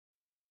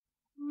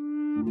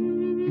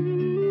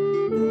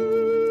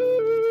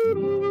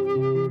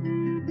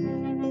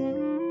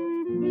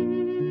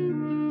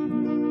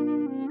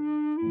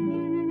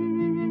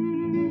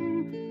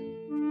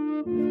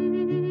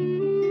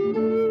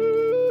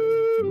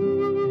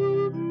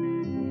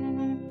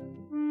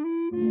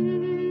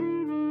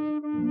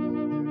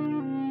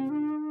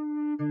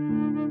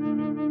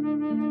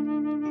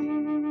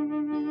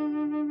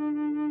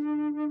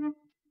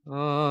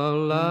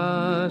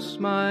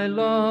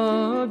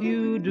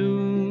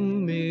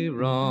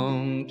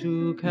wrong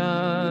to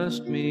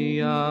cast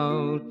me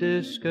out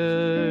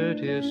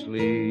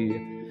discourteously,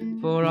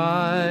 for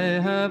I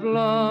have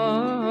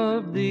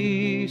loved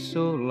thee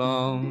so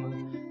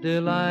long,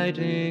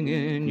 delighting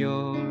in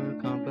your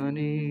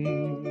company.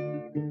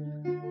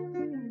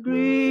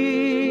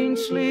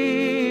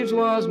 Greensleeves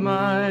was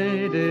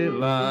my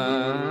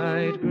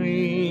delight,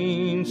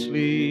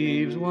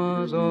 Greensleeves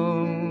was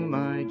all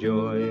my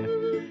joy.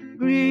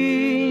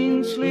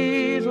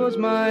 Greensleeves was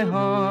my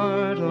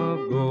heart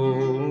of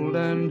gold,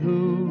 and who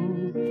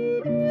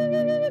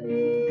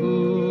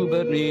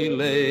but me,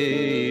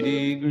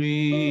 Lady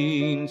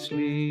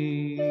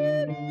Greensleeves?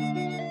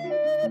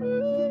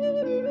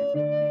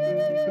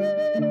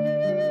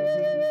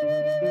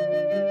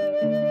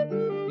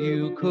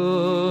 You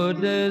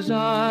could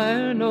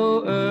desire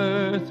no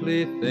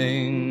earthly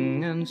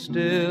thing, and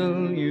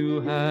still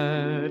you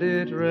had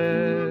it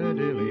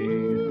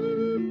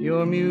readily,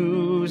 your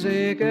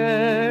music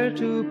air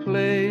to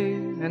play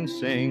and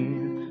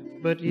sing,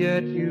 but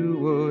yet you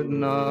would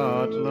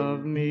not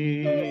love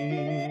me.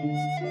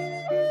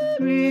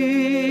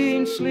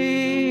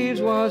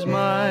 Greensleeves was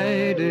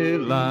my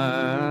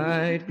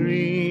delight,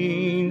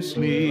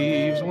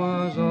 Greensleeves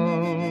was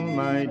all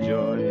my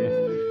joy.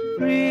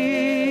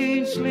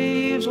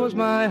 Greensleeves was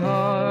my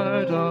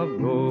heart of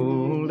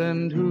gold,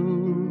 and who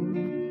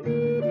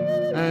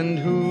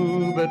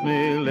but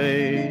me,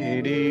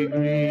 Lady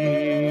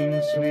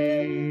Greensleeves?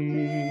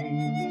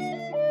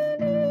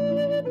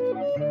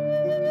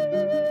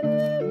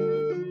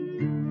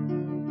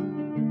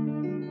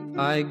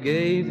 I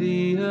gave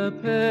thee a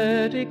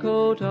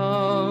petticoat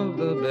of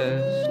the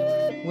best,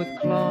 with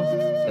cloth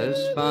as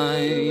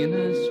fine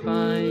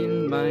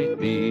might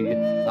be.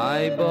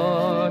 I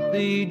bought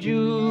thee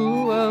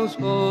jewels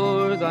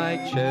for thy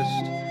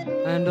chest,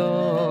 and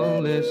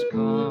all this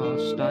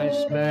cost I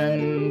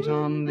spent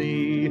on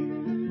thee.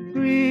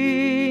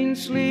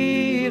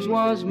 Greensleeves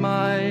was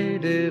my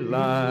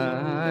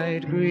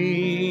delight,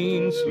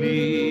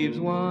 Greensleeves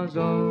was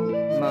all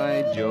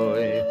my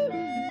joy.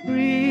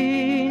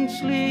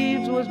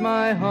 Greensleeves was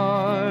my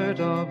heart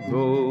of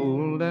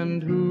gold,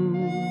 and who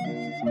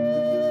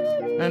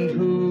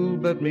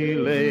but me,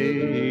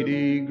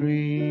 Lady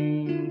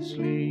Greensleeves?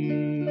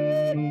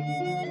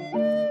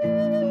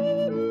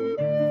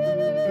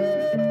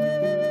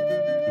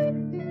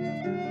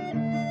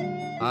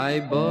 I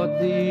bought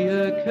thee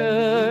a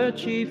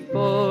kerchief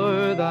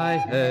for thy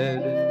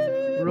head,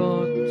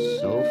 wrought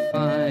so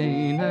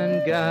fine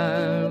and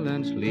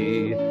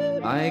gallantly.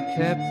 I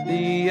kept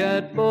thee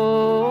at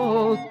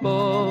both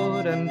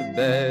board and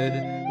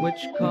bed,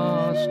 which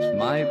cost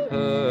my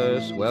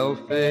purse well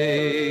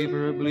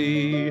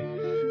favorably.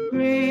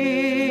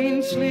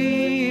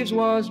 Greensleeves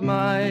was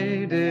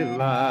my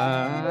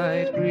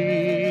delight,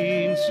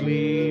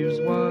 Greensleeves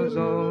was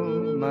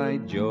all my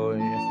joy.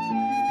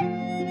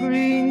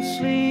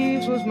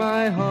 Greensleeves was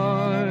my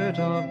heart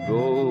of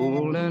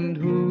gold, and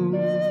who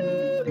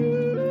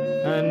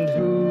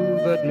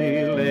but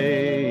me,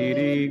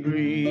 Lady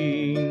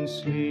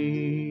Greensleeves?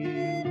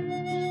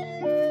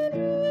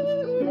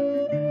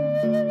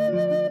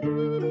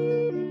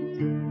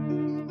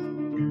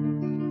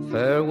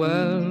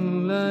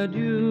 Farewell,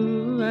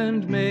 adieu,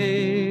 and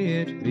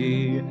may it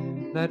be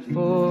that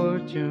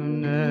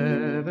fortune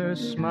never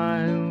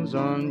smiles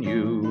on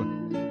you.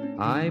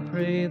 I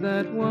pray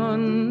that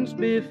once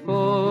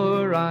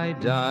before I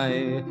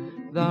die,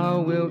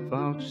 thou wilt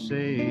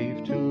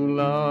vouchsafe to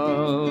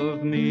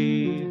love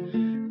me.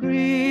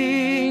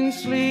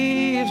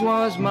 Greensleeves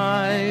was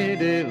my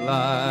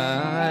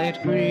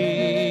delight,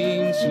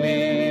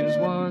 Greensleeves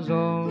was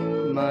all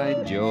my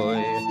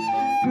joy.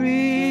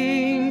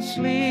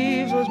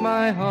 Greensleeves was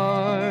my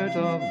heart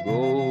of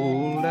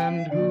gold,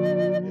 and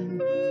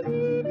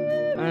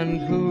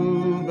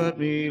who but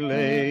me,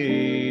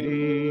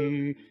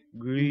 Lady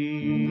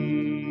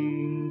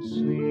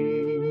Greensleeves?